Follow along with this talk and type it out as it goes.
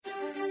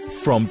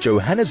From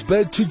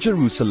Johannesburg to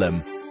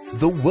Jerusalem,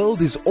 the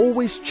world is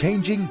always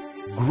changing,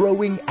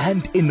 growing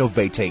and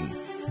innovating.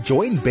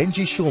 Join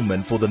Benji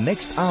Shulman for the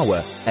next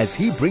hour as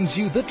he brings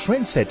you the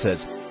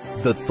trendsetters,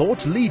 the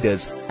thought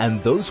leaders and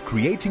those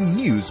creating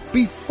news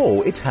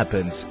before it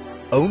happens.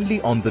 Only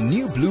on the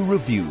New Blue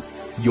Review,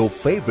 your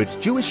favorite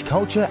Jewish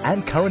culture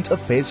and current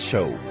affairs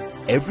show.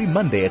 Every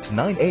Monday at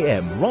 9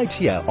 a.m. right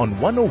here on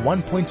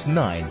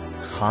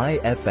 101.9 High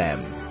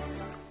FM.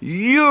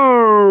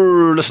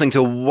 You're listening to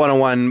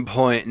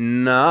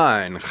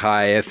 101.9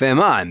 High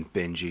FM. I'm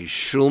Benji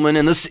Shulman,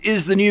 and this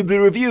is the New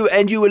Blue Review,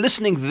 and you were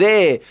listening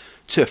there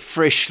to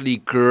Freshly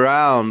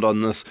Ground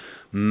on this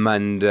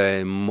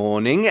Monday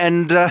morning,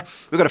 and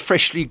we've got a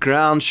freshly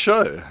ground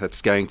show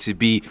that's going to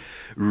be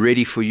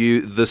ready for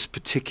you this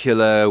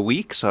particular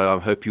week, so I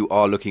hope you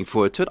are looking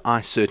forward to it. I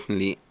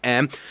certainly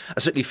am. I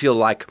certainly feel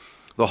like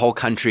the whole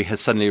country has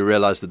suddenly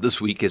realized that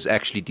this week is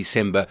actually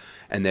December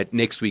and that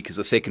next week is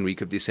the second week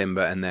of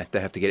December and that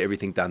they have to get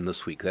everything done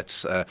this week.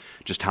 That's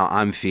just how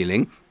I'm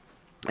feeling.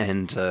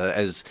 And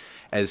as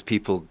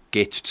people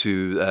get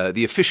to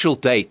the official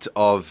date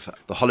of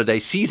the holiday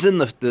season,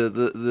 the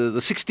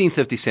 16th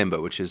of December,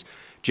 which is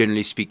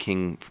generally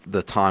speaking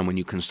the time when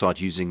you can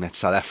start using that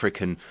South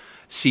African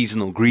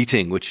seasonal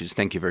greeting, which is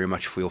thank you very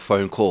much for your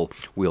phone call.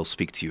 We'll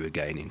speak to you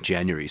again in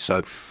January.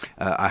 So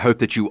I hope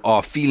that you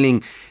are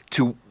feeling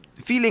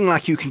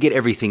like you can get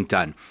everything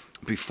done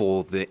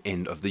before the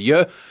end of the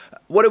year.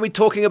 What are we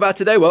talking about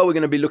today? Well, we're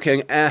going to be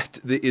looking at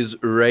the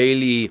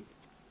Israeli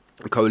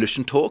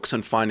coalition talks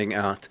and finding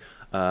out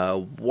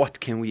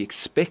what can we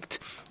expect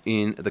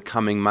in the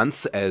coming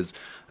months, as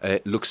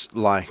it looks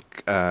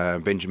like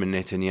Benjamin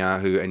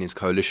Netanyahu and his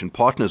coalition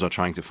partners are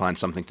trying to find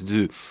something to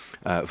do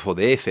for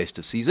their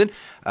festive season.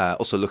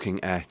 Also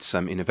looking at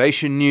some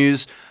innovation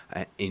news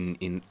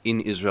in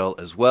Israel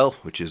as well,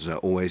 which is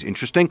always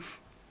interesting.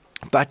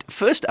 But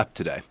first up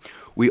today,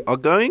 we are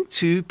going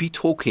to be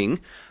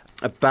talking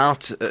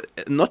about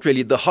not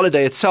really the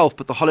holiday itself,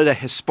 but the holiday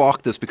has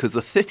sparked this because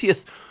the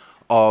 30th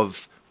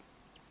of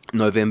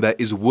November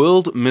is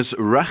World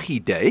Mizrahi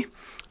Day,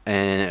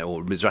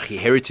 or Mizrahi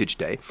Heritage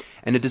Day,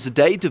 and it is a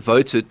day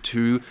devoted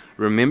to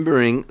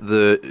remembering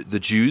the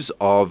Jews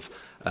of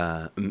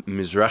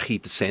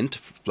Mizrahi descent,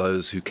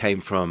 those who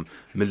came from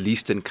Middle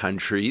Eastern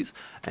countries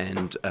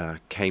and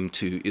came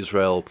to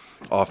Israel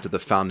after the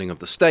founding of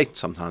the state,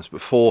 sometimes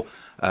before,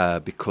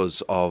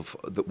 because of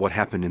what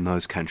happened in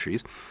those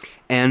countries.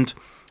 And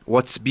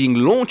what's being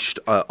launched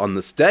on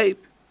this day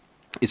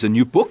is a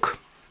new book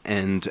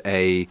and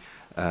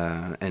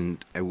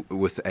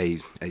with a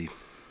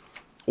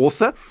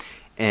author,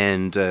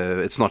 and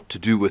it's not to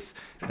do with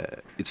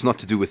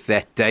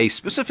that day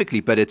specifically,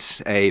 but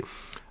it's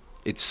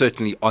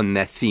certainly on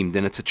that theme.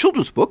 Then it's a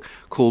children's book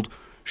called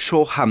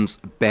Shoham's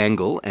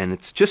Bangle, and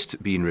it's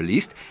just been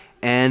released.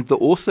 And the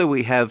author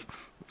we have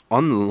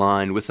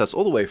online with us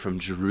all the way from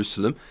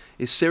Jerusalem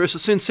is Sarah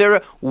Sassoon.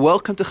 Sarah,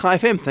 welcome to Chai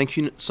FM. Thank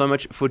you so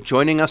much for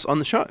joining us on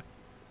the show.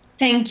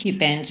 Thank you,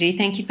 Benji.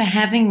 Thank you for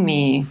having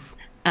me.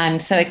 I'm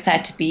so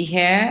excited to be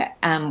here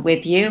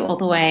with you all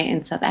the way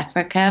in South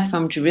Africa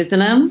from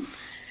Jerusalem.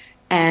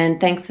 And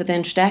thanks for the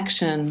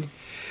introduction.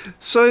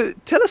 So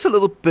tell us a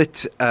little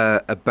bit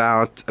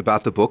about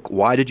the book.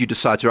 Why did you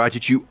decide to write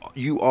it? You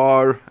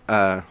are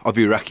of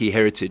Iraqi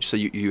heritage, so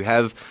you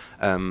have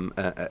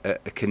a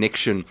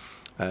connection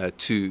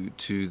to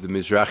the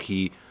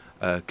Mizrahi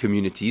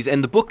communities,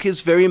 and the book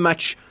is very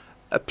much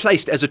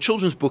placed as a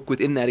children's book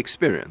within that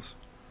experience.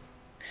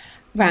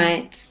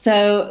 Right.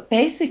 So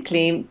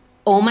basically,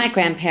 all my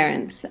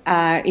grandparents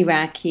are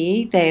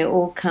Iraqi. They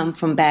all come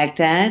from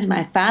Baghdad.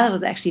 My father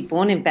was actually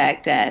born in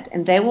Baghdad,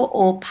 and they were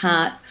all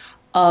part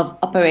of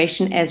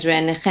Operation Ezra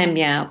and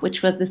Nehemiah,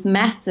 which was this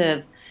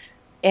massive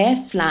air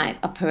flight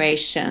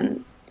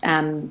operation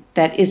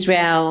that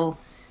Israel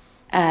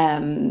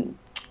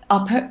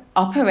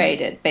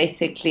operated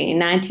basically in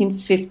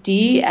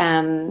 1950,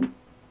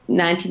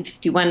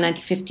 1951,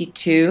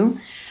 1952.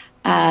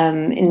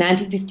 In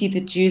 1950,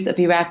 the Jews of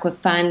Iraq were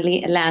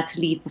finally allowed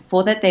to leave.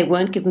 Before that, they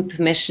weren't given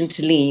permission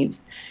to leave.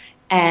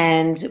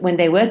 And when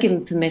they were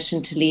given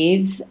permission to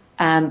leave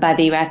by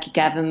the Iraqi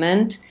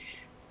government,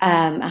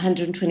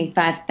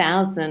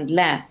 125,000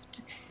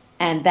 left,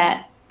 and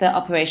that's the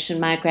operation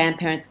my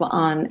grandparents were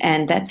on,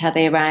 and that's how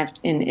they arrived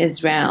in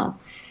Israel.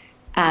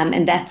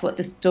 And that's what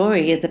the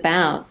story is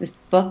about. This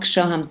book,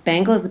 Shoham's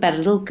Bangle, is about a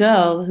little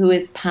girl who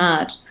is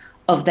part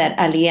of that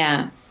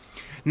aliyah.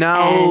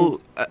 Now,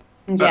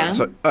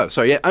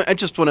 I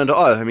just wanted to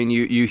ask, I mean,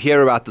 you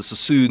hear about the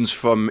Sassoons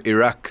from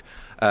Iraq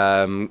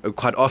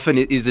quite often.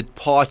 Is it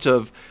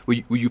were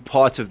you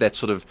part of that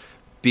sort of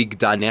big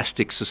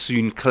dynastic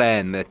Sassoon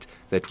clan that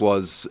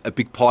was a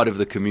big part of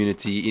the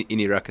community in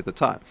Iraq at the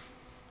time?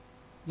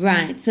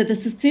 Right. So the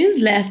Sassoons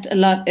left a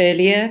lot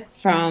earlier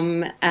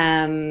from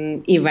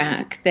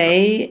Iraq.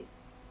 They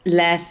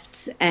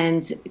left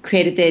and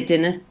created their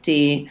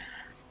dynasty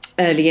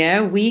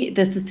earlier.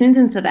 The Sassoons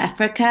in South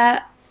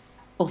Africa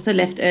also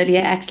left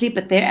earlier, actually,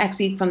 but they're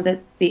actually from the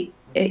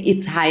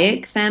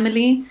Hayek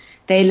family.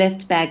 They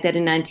left Baghdad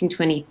in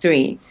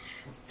 1923.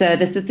 So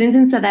the Sassoons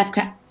in South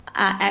Africa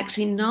are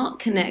actually not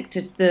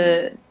connected to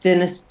the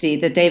dynasty,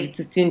 the David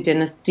Sassoon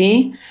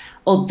dynasty,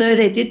 although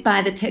they did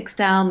buy the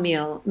textile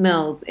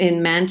mills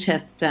in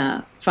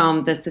Manchester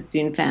from the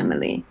Sassoon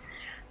family.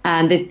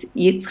 This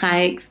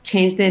Yitzhak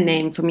changed their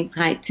name from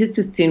Yitzhak to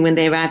Sassoon when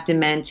they arrived in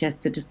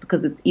Manchester just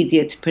because it's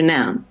easier to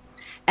pronounce.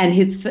 And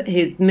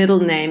his middle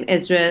name,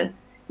 Ezra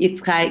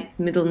Yitzhak's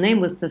middle name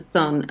was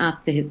Sassoon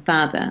after his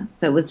father.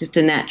 So it was just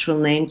a natural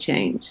name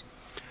change.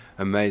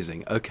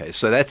 Amazing. Okay,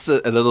 so that's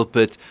a little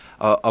bit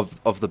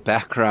of the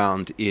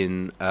background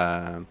in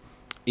terms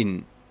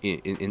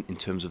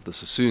of the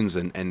Sassoons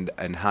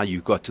and how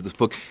you got to this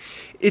book.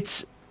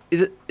 It's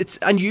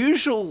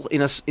unusual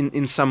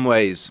in some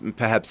ways,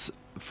 perhaps,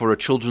 for a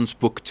children's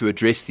book to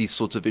address these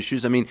sorts of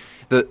issues. I mean,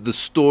 the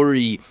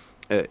story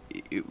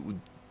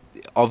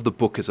of the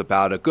book is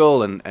about a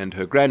girl and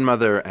her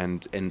grandmother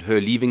and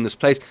her leaving this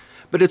place,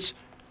 but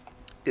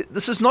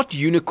this is not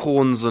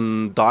unicorns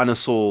and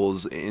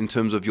dinosaurs in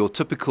terms of your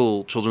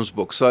typical children's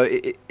book. So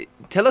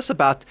tell us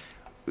about,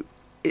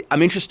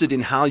 I'm interested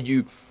in how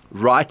you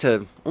write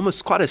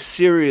almost quite a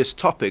serious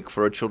topic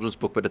for a children's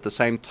book, but at the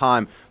same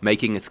time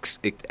making it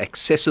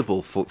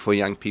accessible for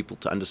young people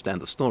to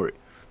understand the story.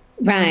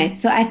 Right.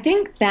 So I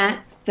think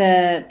that's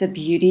the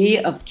beauty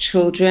of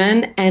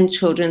children and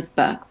children's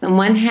books. On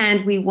one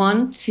hand, we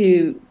want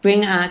to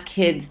bring our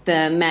kids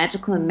the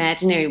magical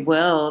imaginary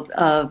world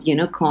of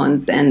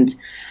unicorns and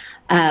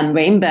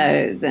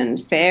rainbows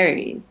and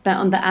fairies. But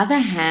on the other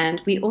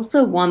hand, we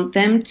also want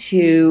them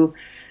to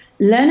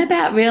learn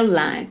about real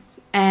life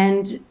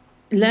and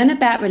learn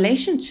about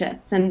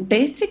relationships. And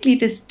basically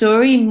the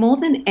story, more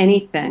than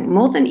anything,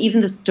 more than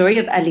even the story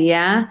of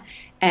Aliyah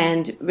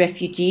and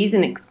refugees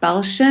and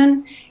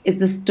expulsion, is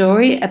the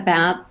story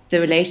about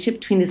the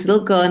relationship between this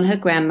little girl and her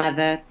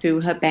grandmother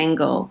through her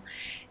bangle.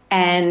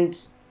 And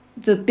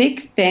the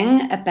big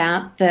thing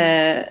about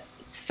the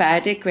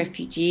Sephardic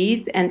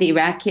refugees and the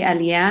Iraqi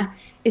Aliyah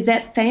is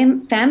that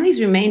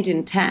families remained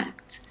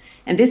intact.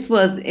 And this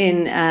was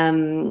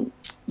very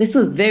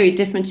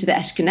different to the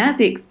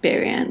Ashkenazi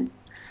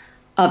experience,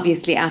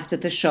 obviously after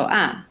the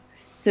Shoah.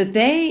 So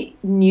they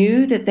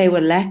knew that they were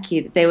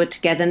lucky that they were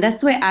together. And that's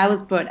the way I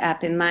was brought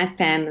up in my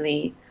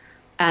family,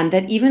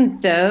 that even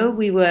though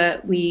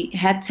we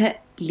had to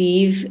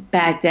leave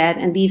Baghdad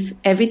and leave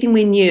everything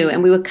we knew,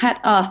 and we were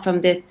cut off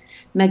from this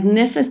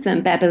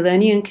magnificent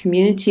Babylonian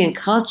community and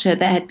culture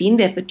that had been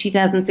there for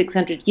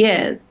 2,600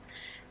 years,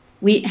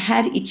 we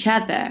had each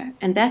other.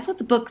 And that's what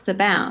the book's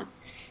about.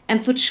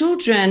 And for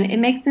children, it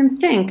makes them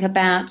think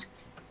about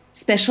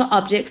special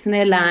objects in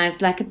their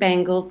lives, like a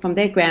bangle from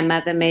their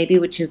grandmother, maybe,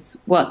 which is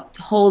what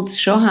holds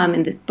Shoham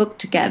in this book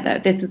together.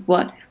 This is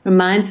what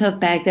reminds her of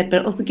Baghdad,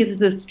 but it also gives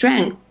her the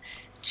strength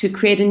to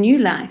create a new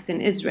life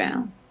in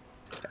Israel.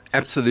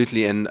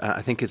 Absolutely, and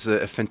I think it's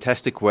a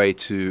fantastic way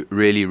to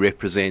really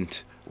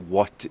represent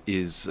what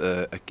is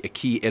a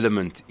key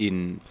element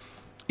in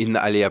the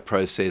Aliyah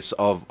process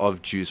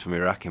of Jews from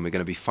Iraq, and we're going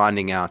to be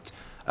finding out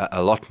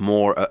a lot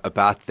more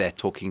about that,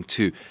 talking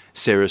to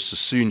Sarah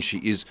Sassoon. She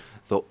is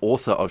the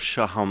author of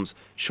Shoham's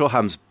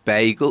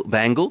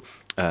Bangle,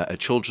 a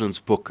children's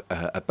book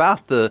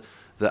about the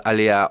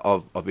Aliyah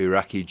of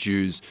Iraqi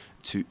Jews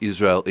to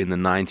Israel in the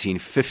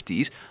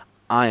 1950s.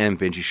 I am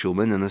Benji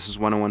Schulman, and this is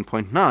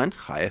 101.9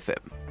 Chai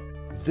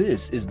FM.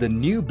 This is the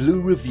New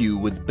Blue Review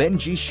with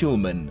Benji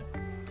Schulman.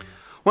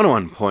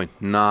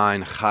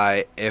 101.9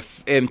 Chai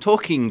FM,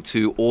 talking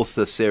to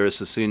author Sarah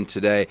Sassoon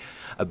today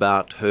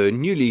about her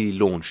newly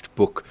launched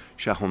book,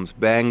 Shoham's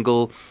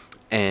Bangle,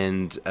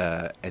 and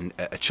a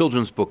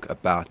children's book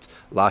about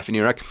life in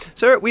Iraq.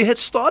 Sarah, we had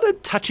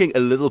started touching a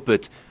little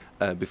bit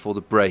before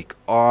the break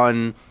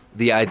on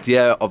the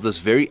idea of this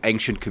very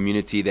ancient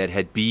community that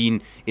had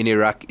been in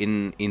Iraq,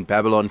 in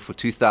Babylon for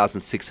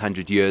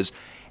 2,600 years,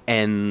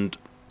 and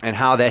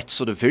how that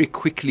sort of very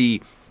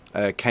quickly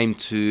came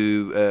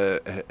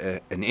to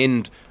an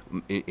end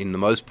in the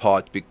most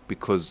part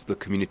because the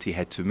community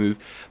had to move.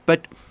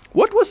 But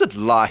what was it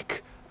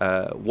like?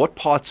 What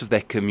parts of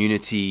that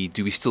community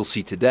do we still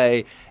see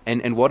today,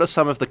 and what are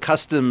some of the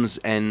customs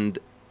and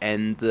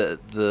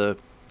the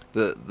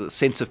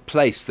sense of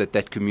place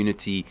that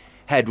community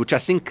had, which I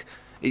think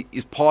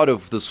is part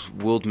of this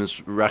World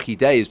Mizrahi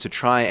Day, is to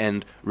try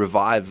and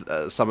revive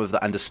some of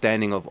the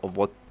understanding of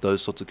what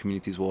those sorts of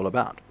communities were all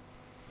about?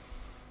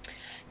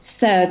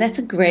 So that's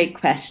a great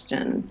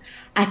question.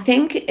 I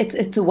think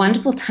it's a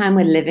wonderful time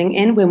we're living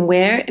in when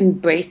we're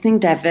embracing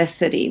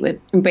diversity. We're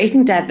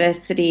embracing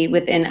diversity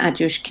within our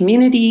Jewish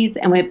communities,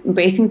 and we're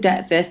embracing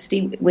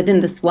diversity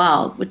within this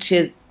world, which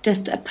is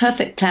just a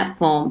perfect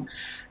platform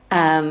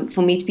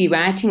for me to be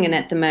writing in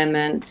at the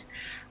moment.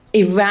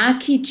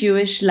 Iraqi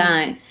Jewish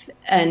life,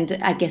 and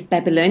I guess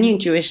Babylonian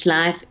Jewish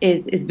life,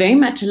 is very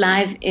much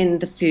alive in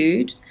the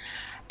food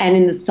and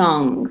in the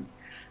songs.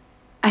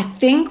 I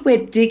think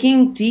we're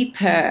digging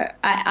deeper.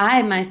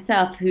 I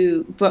myself,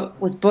 who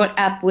was brought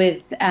up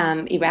with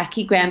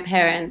Iraqi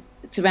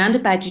grandparents,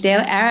 surrounded by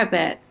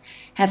Judeo-Arabic,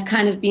 have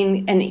kind of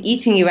been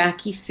eating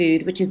Iraqi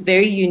food, which is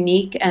very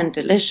unique and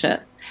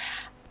delicious,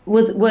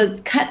 was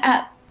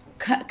cut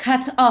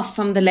cut off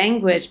from the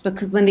language,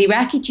 because when the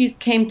Iraqi Jews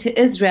came to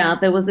Israel,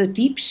 there was a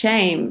deep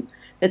shame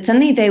that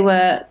suddenly they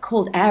were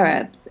called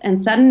Arabs, and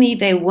suddenly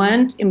they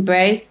weren't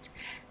embraced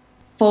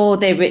for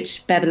their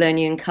rich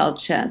Babylonian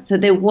culture. So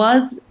there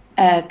was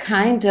a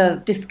kind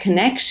of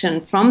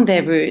disconnection from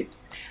their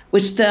roots,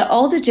 which the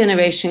older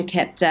generation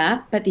kept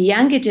up, but the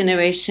younger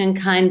generation,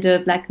 kind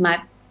of like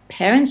my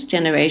parents'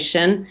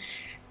 generation,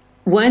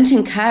 weren't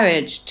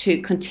encouraged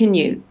to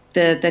continue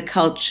the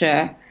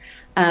culture.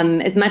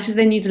 As much as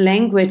they knew the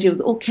language, it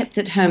was all kept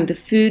at home, the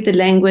food, the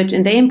language,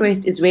 and they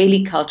embraced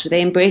Israeli culture.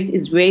 They embraced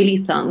Israeli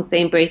songs.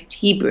 They embraced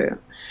Hebrew.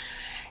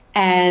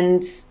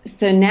 And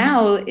so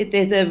now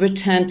there's a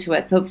return to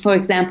it. So, for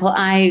example,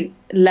 I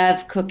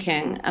love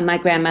cooking my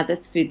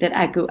grandmother's food that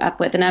I grew up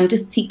with, and I'm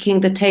just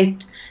seeking the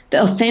taste,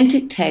 the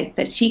authentic taste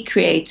that she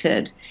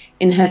created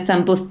in her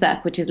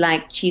sambusak, which is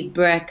like cheese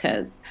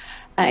burakas,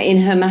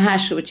 in her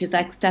mahashu, which is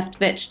like stuffed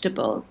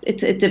vegetables.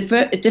 It's a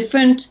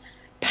different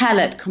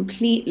palate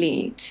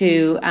completely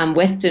to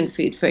Western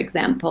food, for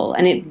example,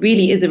 and it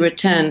really is a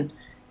return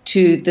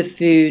to the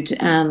food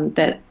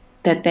that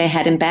they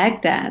had in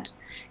Baghdad.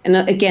 And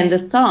again, the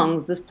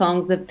songs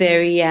are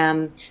very,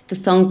 the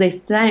songs they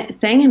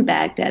sang in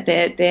Baghdad,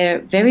 they're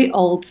very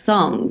old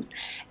songs,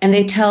 and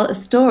they tell a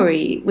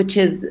story which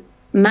is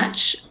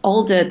much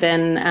older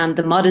than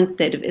the modern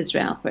state of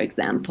Israel, for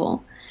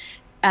example.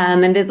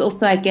 And there's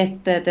also, I guess,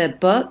 the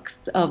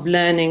books of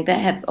learning that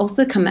have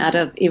also come out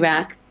of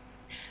Iraq.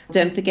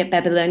 Don't forget,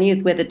 Babylonia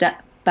is where the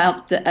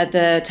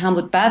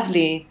Talmud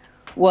Bavli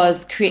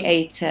was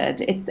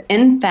created. It's,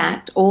 in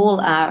fact, all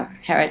our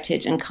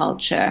heritage and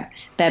culture,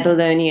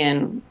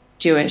 Babylonian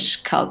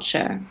Jewish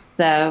culture.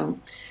 So,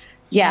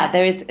 yeah,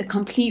 there is a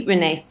complete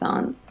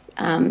renaissance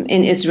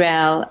in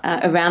Israel,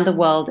 around the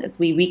world, as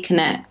we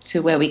reconnect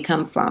to where we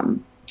come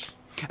from.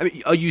 I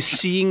mean, are you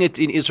seeing it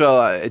in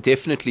Israel?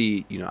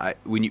 Definitely,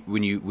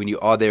 when you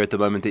are there at the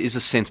moment, there is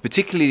a sense,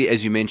 particularly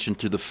as you mentioned,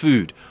 to the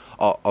food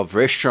of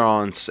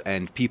restaurants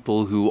and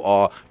people who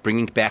are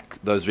bringing back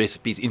those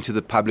recipes into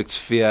the public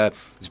sphere.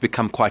 It's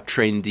become quite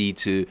trendy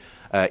to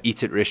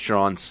eat at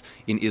restaurants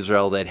in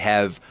Israel that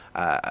have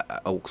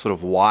a sort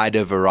of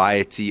wider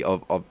variety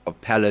of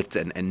palate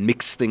and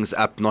mix things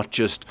up, not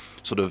just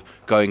sort of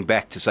going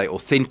back to, say,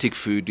 authentic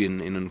food in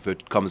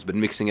inverted commas, but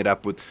mixing it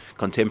up with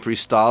contemporary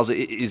styles.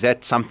 Is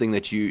that something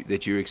that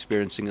you're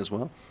experiencing as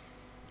well?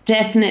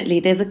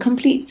 Definitely. There's a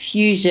complete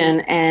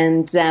fusion,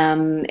 and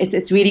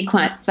it's really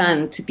quite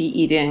fun to be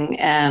eating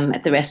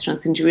at the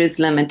restaurants in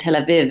Jerusalem and Tel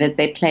Aviv as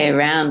they play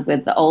around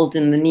with the old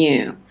and the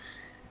new.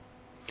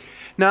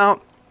 Now,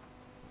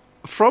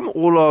 from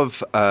all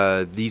of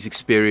these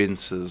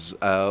experiences,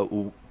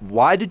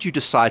 why did you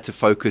decide to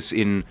focus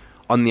in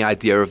on the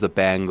idea of the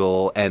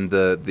bangle and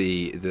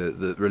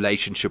the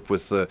relationship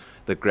with the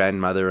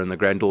grandmother and the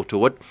granddaughter?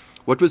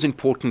 What was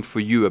important for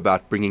you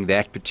about bringing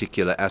that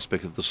particular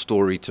aspect of the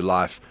story to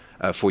life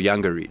for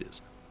younger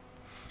readers?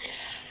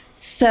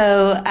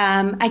 So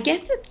I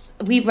guess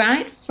we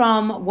write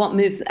from what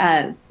moves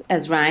us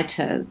as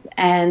writers.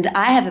 And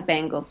I have a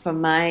bangle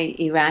from my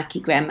Iraqi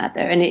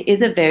grandmother, and it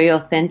is a very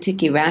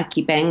authentic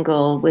Iraqi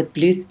bangle with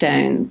blue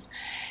stones.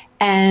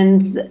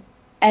 And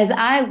as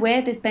I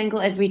wear this bangle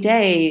every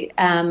day,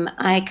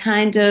 I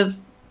kind of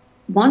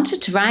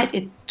wanted to write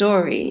its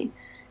story.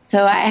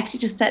 So I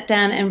actually just sat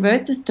down and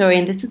wrote the story,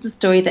 and this is the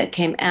story that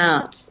came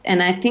out.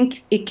 And I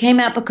think it came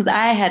out because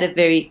I had a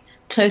very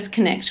close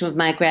connection with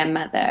my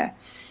grandmother.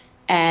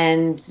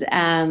 And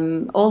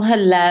all her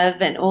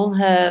love and all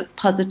her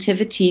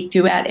positivity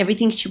throughout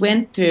everything she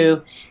went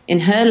through in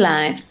her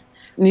life,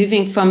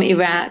 moving from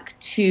Iraq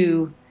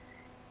to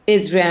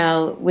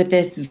Israel with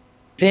this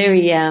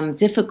very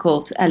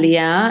difficult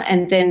aliyah,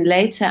 and then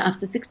later,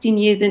 after 16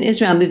 years in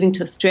Israel, moving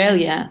to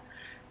Australia.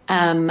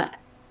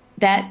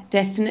 That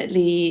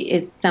definitely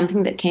is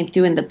something that came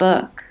through in the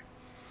book.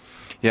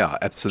 Yeah,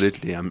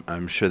 absolutely.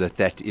 I'm sure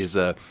that is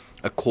a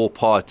core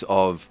part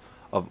of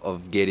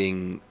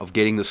getting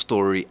the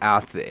story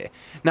out there.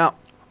 Now,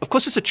 of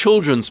course, it's a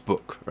children's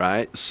book,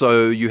 right?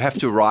 So you have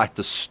to write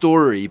the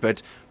story,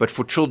 but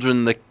for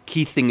children, the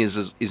key thing is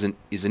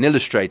an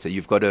illustrator.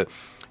 You've got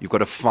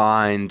to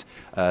find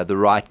the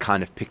right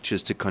kind of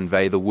pictures to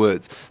convey the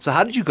words. So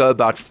how did you go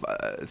about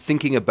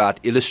thinking about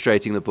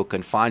illustrating the book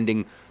and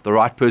finding the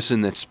right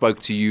person that spoke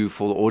to you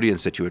for the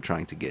audience that you were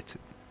trying to get to?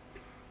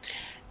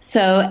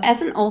 So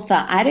as an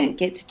author, I don't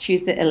get to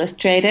choose the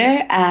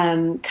illustrator.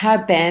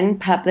 Carben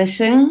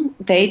Publishing,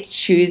 they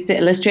choose the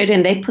illustrator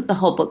and they put the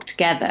whole book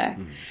together.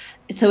 Mm.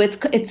 So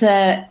it's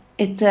a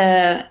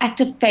act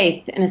of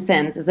faith, in a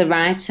sense, as a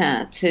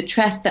writer, to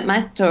trust that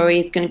my story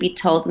is going to be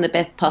told in the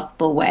best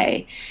possible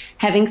way.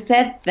 Having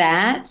said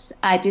that,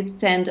 I did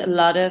send a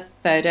lot of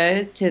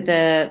photos to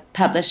the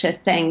publisher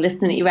saying,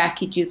 listen,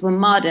 Iraqi Jews were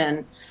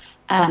modern.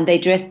 They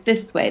dressed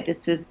this way.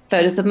 This is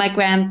photos of my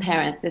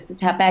grandparents. This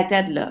is how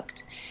Baghdad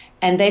looked.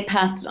 And they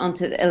passed it on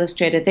to the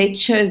illustrator. They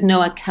chose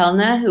Noah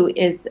Kellner, who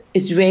is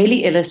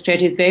Israeli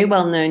illustrator, who's very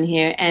well known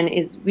here and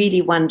is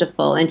really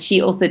wonderful. And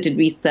she also did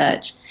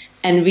research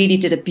and really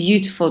did a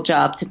beautiful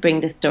job to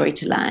bring the story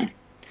to life.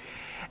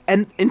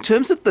 And in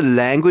terms of the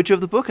language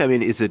of the book, I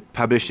mean, is it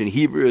published in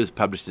Hebrew, is it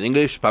published in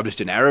English, published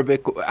in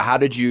Arabic? How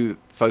did you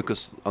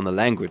focus on the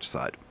language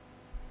side?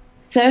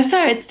 So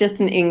far, it's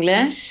just in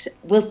English.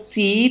 We'll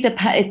see.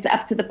 It's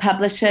up to the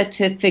publisher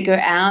to figure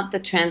out the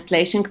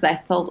translation because I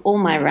sold all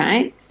my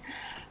rights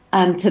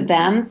to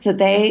them. So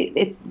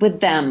it's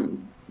with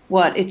them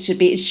what it should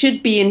be. It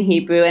should be in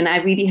Hebrew, and I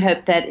really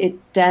hope that it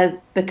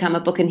does become a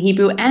book in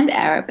Hebrew and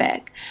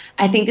Arabic.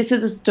 I think this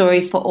is a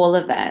story for all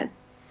of us.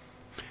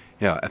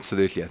 Yeah,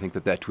 absolutely. I think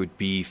that would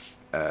be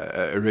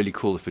really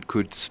cool if it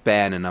could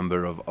span a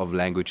number of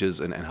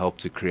languages and help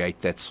to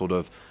create that sort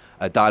of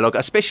dialogue,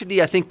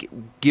 especially, I think,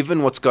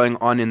 given what's going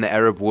on in the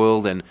Arab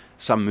world and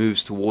some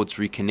moves towards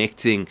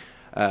reconnecting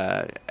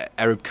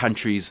Arab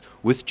countries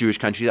with Jewish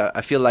countries.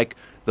 I feel like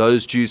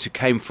those Jews who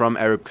came from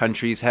Arab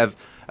countries have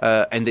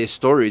and their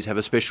stories have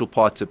a special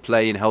part to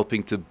play in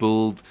helping to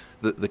build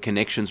the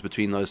connections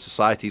between those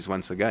societies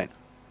once again.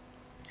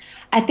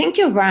 I think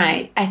you're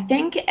right. I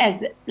think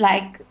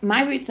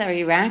my roots are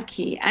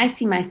Iraqi. I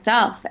see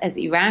myself as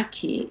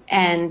Iraqi.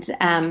 And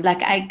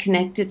I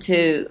connected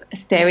to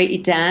Sarah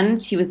Sassoon.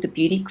 She was the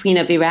beauty queen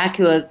of Iraq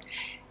who was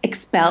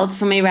expelled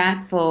from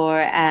Iraq for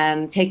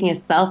taking a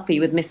selfie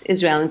with Miss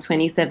Israel in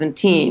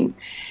 2017.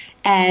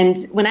 And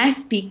when I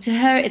speak to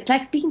her, it's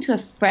like speaking to a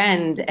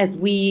friend as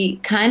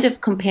we kind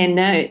of compare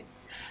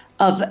notes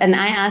and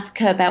I ask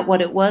her about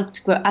what it was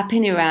to grow up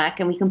in Iraq,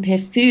 and we compare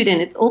food,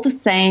 and it's all the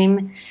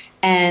same.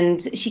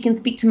 And she can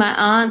speak to my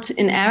aunt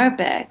in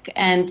Arabic,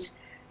 and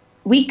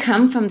we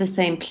come from the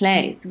same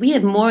place. We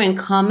have more in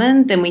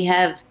common than we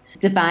have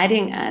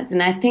dividing us.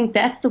 And I think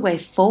that's the way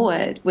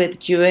forward with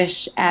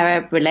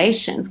Jewish-Arab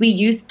relations. We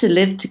used to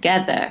live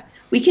together.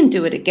 We can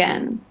do it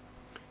again.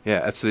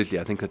 Yeah, absolutely.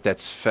 I think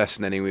that's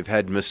fascinating. We've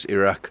had Miss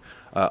Iraq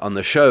on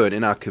the show and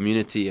in our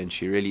community, and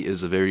she really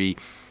is a very,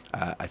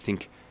 I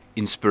think,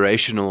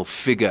 inspirational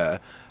figure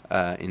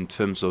in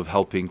terms of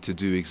helping to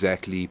do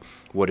exactly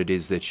what it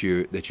is that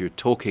you're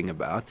talking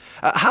about.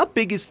 How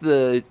big is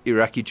the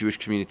Iraqi Jewish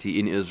community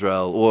in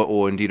Israel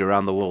or indeed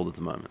around the world at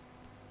the moment?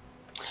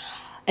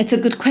 It's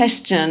a good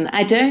question.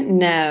 I don't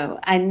know.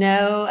 I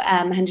know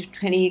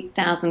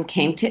 120,000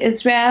 came to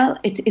Israel.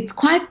 It's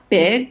quite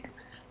big.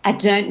 I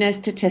don't know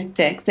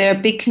statistics. There are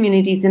big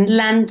communities in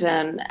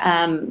London,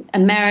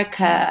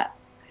 America,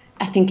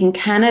 I think in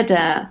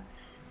Canada.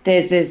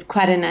 There's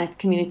quite a nice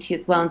community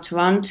as well in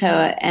Toronto.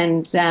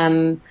 And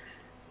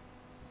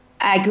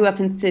I grew up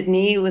in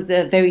Sydney. It was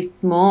a very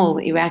small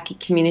Iraqi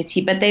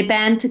community, but they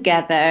band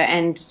together.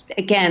 And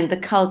again, the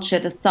culture,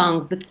 the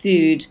songs, the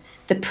food,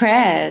 the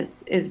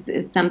prayers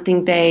is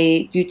something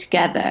they do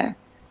together.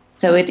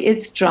 So it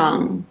is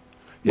strong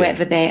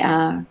wherever they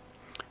are.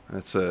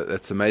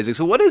 That's amazing.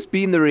 So what has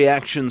been the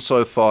reaction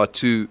so far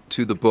to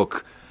the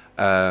book?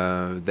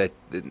 That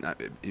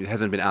it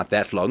hasn't been out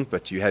that long,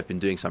 but you have been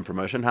doing some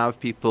promotion. How have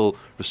people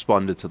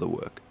responded to the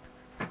work?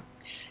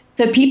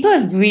 So people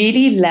have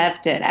really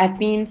loved it. I've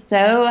been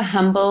so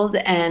humbled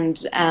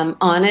and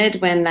honored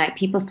when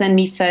people send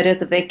me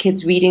photos of their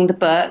kids reading the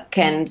book,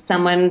 and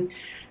someone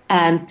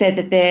said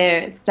that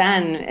their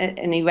son,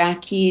 an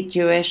Iraqi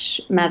Jewish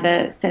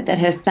mother, said that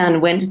her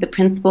son went to the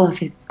principal of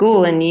his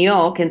school in New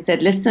York and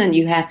said, listen,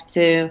 you have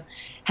to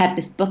have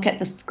this book at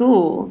the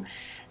school.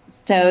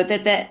 So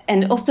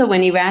and also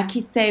when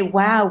Iraqis say,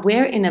 wow,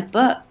 we're in a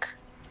book,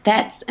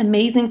 that's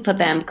amazing for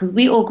them because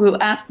we all grew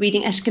up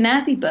reading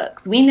Ashkenazi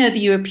books. We know the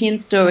European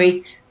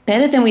story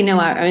better than we know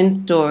our own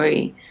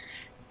story.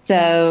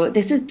 So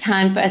this is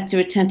time for us to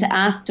return to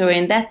our story.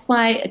 And that's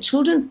why a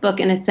children's book,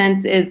 in a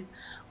sense, is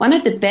one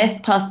of the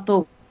best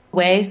possible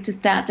ways to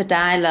start the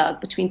dialogue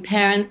between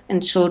parents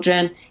and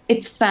children.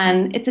 It's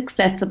fun, it's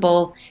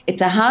accessible,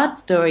 it's a hard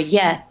story,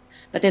 yes,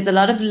 but there's a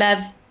lot of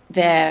love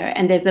there,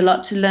 and there's a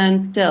lot to learn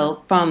still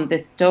from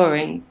this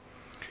story.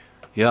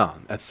 Yeah,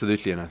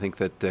 absolutely, and I think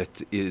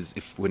that is,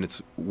 when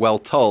it's well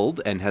told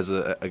and has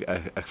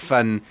a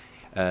fun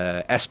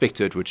aspect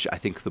to it, which I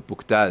think the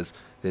book does,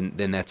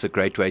 then that's a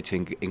great way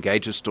to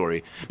engage a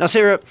story. Now,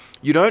 Sarah,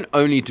 you don't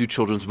only do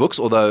children's books,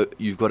 although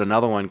you've got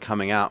another one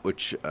coming out,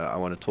 which I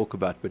want to talk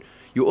about, but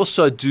you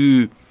also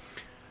do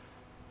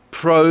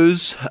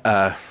prose,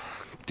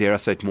 dare I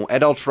say it, more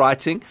adult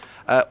writing.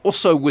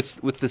 Also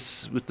with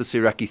this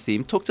Iraqi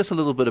theme. Talk to us a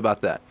little bit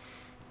about that.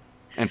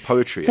 And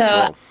poetry as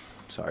well.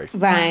 Sorry.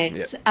 Right.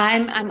 Yeah.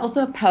 I'm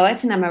also a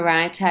poet and I'm a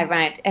writer. I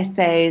write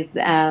essays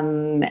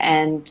and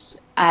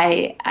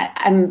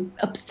I'm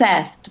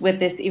obsessed with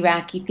this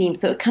Iraqi theme.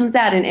 So it comes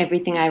out in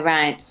everything I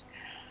write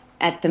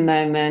at the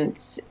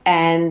moment.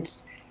 And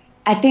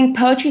I think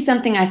poetry is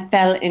something I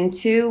fell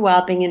into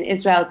while being in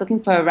Israel. I was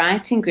looking for a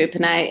writing group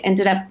and I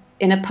ended up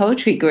in a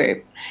poetry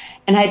group.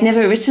 And I'd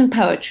never written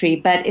poetry,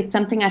 but it's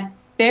something I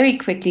very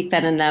quickly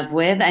fell in love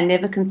with. I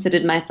never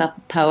considered myself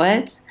a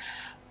poet.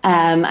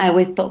 I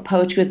always thought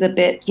poetry was a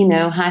bit,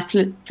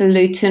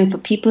 highfalutin for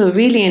people who are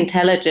really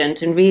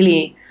intelligent and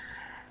really,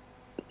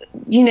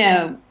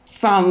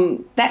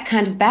 from that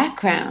kind of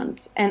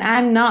background. And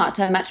I'm not.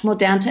 I'm much more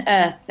down to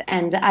earth,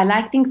 and I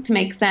like things to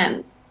make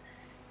sense.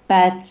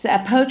 But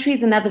poetry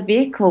is another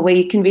vehicle where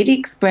you can really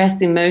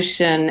express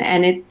emotion,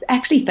 and it's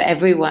actually for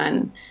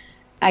everyone.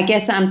 I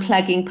guess I'm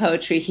plugging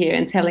poetry here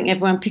and telling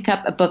everyone pick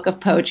up a book of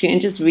poetry and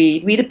just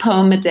read a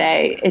poem a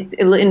day.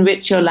 It'll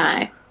enrich your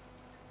life.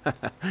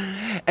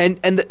 And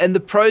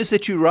the prose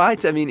that you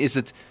write, I mean, is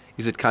it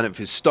kind of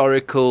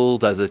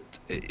historical? Is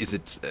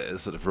it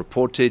sort of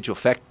reportage or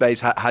fact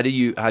based? How do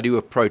you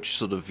approach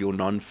sort of your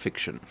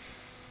nonfiction?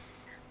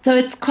 So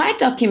it's quite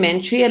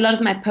documentary. A lot of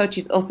my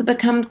poetry has also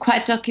become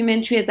quite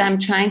documentary as I'm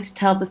trying to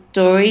tell the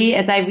story.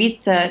 As I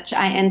research,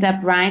 I end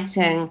up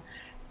writing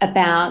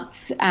about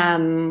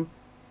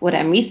what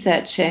I'm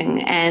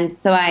researching. And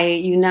so I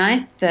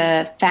unite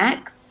the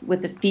facts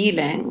with the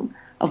feeling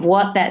of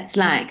what that's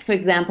like. For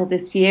example,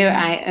 this year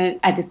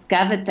I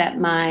discovered that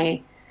my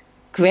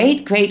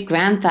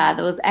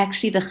great-great-grandfather was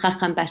actually the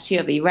Chacham Bashi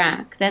of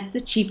Iraq. That's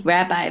the chief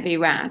rabbi of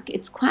Iraq.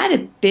 It's quite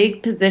a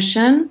big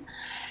position.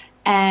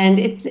 And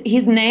it's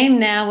his name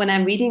now, when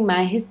I'm reading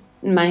my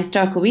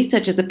historical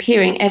research, is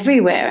appearing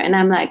everywhere. And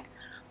I'm like,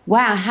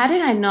 wow, how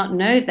did I not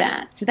know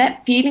that? So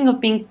that feeling of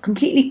being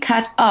completely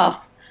cut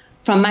off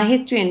from my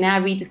history and now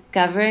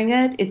rediscovering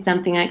it is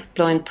something I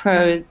explore in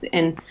prose,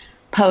 in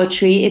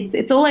poetry.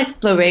 It's all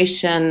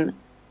exploration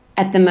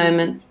at the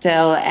moment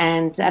still.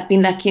 And I've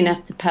been lucky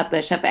enough to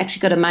publish. I've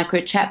actually got a micro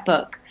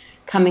chapbook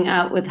coming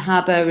out with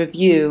Harbor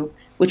Review,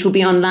 which will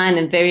be online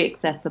and very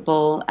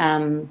accessible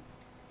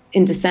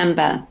in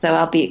December, so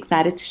I'll be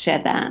excited to share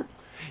that.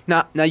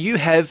 Now you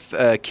have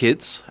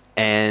kids,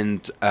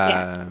 and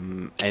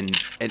I'm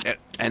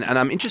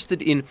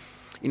interested in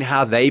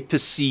how they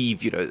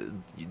perceive,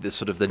 the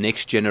sort of the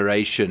next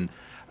generation.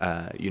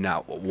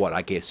 What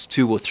I guess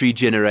 2 or 3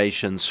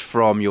 generations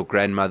from your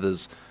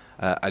grandmother's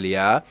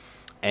Aliyah,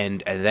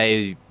 and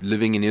they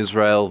living in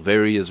Israel,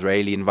 very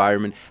Israeli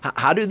environment.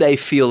 How do they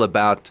feel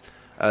about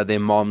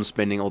their mom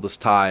spending all this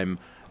time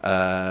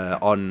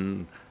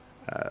on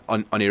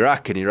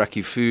Iraq and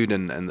Iraqi food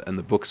and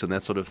the books and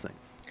that sort of thing?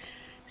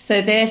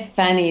 So they're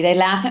funny. They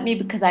laugh at me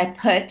because I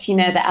put,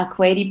 the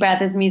Al-Kuwaiti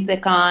brothers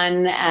music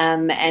on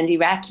and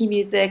Iraqi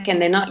music,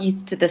 and they're not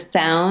used to the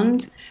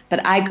sound,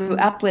 but I grew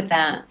up with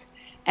that.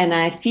 And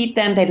I feed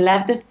them. They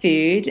love the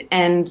food.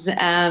 And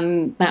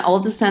my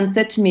older son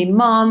said to me,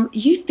 Mom,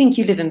 you think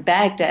you live in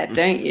Baghdad,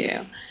 don't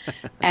you?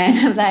 And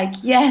I'm like,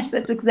 yes,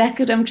 that's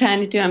exactly what I'm trying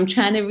to do. I'm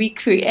trying to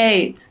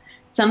recreate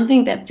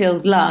something that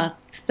feels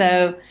lost.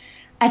 So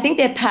I think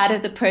they're part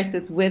of the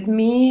process with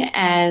me,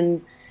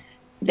 and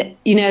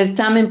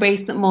some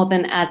embrace it more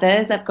than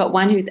others. I've got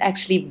one who's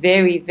actually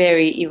very,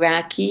 very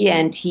Iraqi,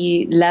 and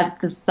he loves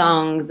the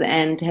songs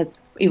and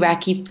has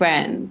Iraqi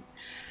friends.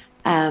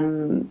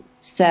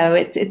 So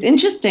it's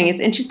interesting.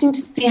 It's interesting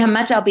to see how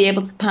much I'll be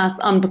able to pass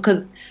on,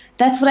 because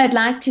that's what I'd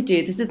like to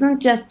do. This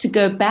isn't just to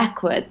go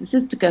backwards. This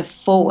is to go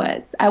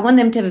forwards. I want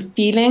them to have a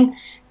feeling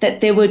that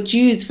there were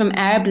Jews from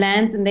Arab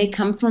lands and they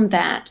come from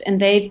that,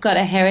 and they've got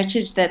a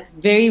heritage that's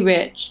very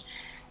rich,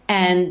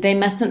 and they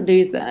mustn't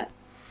lose it.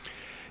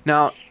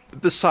 Now,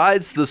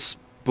 besides this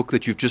book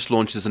that you've just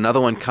launched, there's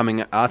another one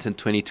coming out in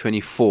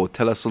 2024.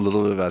 Tell us a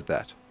little bit about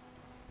that.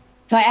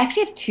 So I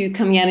actually have 2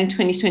 coming out in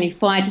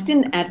 2024. I just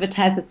didn't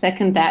advertise the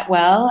second that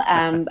well,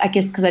 I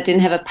guess because I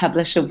didn't have a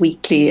publisher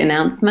weekly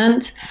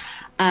announcement.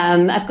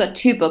 I've got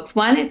 2 books.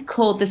 One is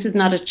called This Is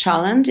Not a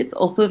Challenge. It's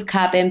also with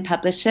Kabem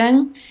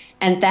Publishing,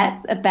 and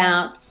that's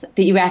about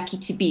the Iraqi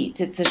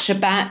Tibet. It's a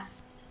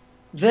Shabbat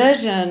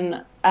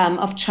version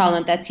of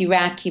cholent that's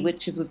Iraqi,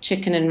 which is with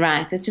chicken and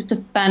rice. It's just a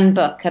fun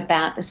book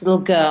about this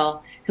little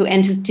girl who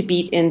enters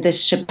Tibet in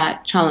this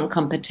Shabbat cholent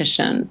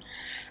competition.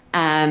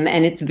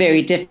 And it's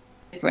very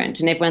different,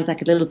 and everyone's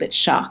like a little bit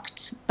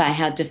shocked by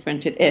how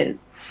different it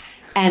is.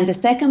 And the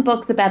second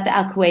book's about the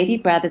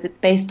Al-Kuwaiti brothers. It's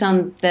based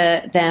on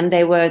them.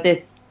 They were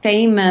this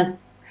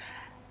famous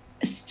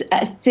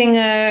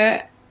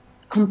singer,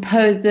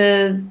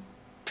 composers,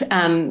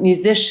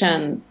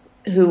 musicians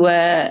who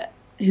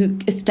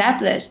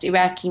established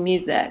Iraqi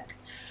music.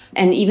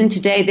 And even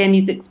today, their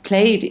music's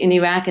played in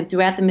Iraq and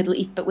throughout the Middle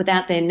East, but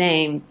without their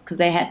names, because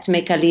they had to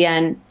make Aliyah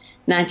in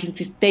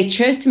 1950. They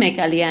chose to make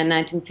Aliyah in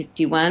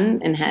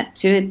 1951 and had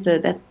to.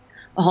 That's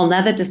a whole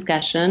nother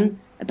discussion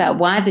about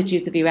why the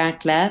Jews of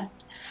Iraq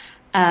left,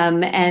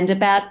 and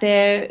about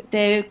their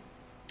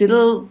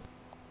little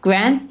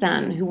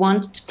grandson who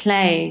wanted to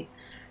play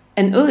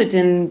an oud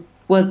and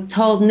was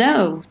told,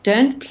 no,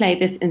 don't play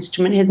this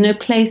instrument. It has no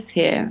place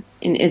here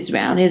in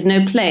Israel. It has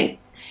no place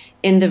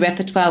in the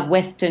repertoire of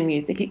Western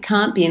music. It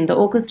can't be in the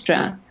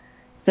orchestra.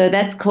 So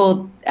that's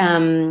called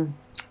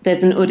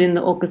There's an Oud in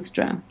the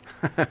Orchestra.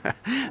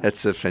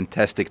 That's a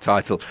fantastic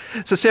title.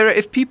 So, Sarah,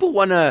 if people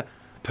want to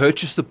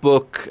purchase the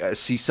book,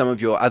 see some of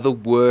your other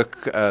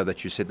work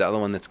that you said, the other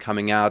one that's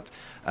coming out,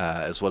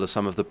 as well as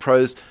some of the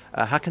prose,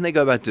 how can they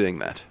go about doing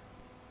that?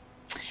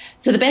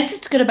 So the best is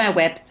to go to my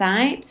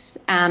website,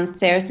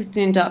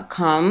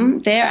 sarahsassoon.com.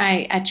 There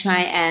I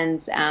try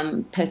and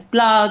post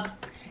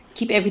blogs,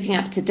 keep everything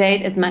up to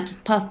date as much as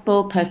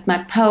possible, post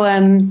my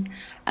poems,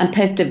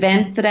 post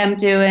events that I'm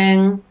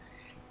doing.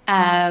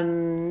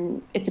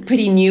 It's a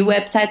pretty new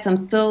website, so I'm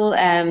still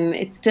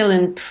it's still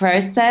in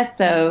process.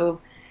 So,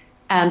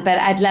 but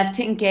I'd love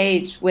to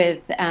engage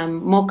with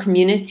more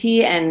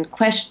community and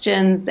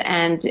questions,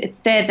 and it's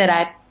there that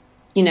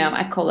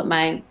I call it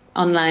my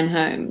online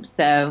home.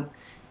 So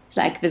it's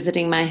like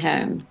visiting my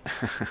home.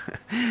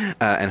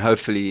 And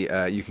hopefully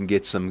you can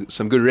get some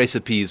good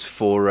recipes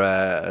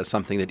for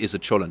something that is a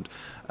cholent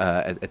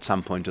at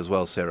some point as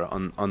well, Sarah,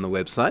 on the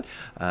website.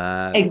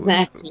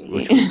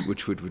 Exactly.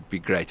 Which would be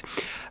great.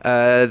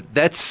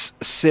 That's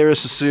Sarah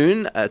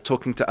Sassoon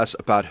talking to us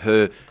about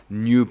her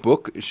new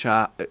book,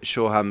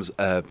 Shoham's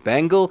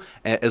Bangle,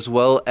 as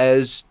well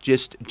as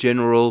just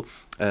general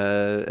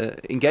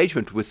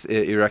engagement with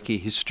Iraqi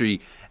history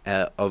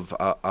of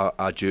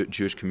our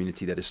Jewish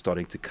community that is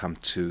starting to come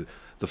to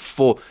the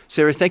fore.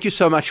 Sarah, thank you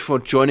so much for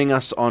joining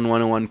us on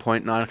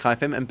 101.9 Chai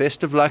FM, and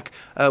best of luck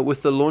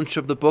with the launch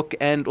of the book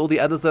and all the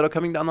others that are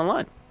coming down the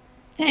line.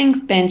 Thanks,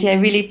 Benji. I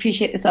really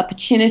appreciate this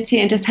opportunity,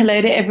 and just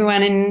hello to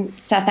everyone in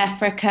South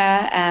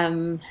Africa.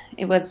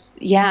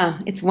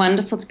 It's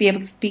wonderful to be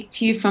able to speak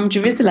to you from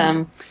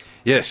Jerusalem.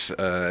 Yes,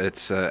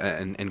 it's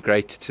and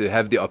great to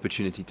have the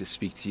opportunity to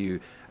speak to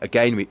you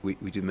again. We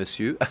do miss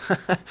you.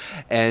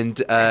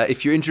 And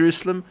if you're in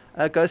Jerusalem,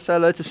 go say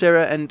hello to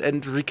Sarah and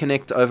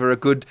reconnect over a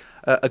good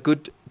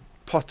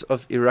pot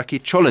of Iraqi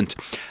cholent.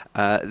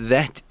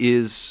 That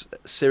is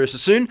Sarah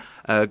Sassoon.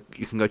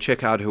 You can go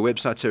check out her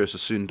website,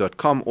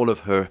 sarahsassoon.com, all of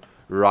her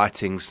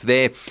writings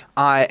there.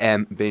 I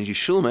am Benji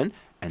Schulman,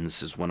 and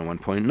this is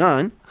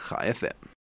 101.9 Chai FM.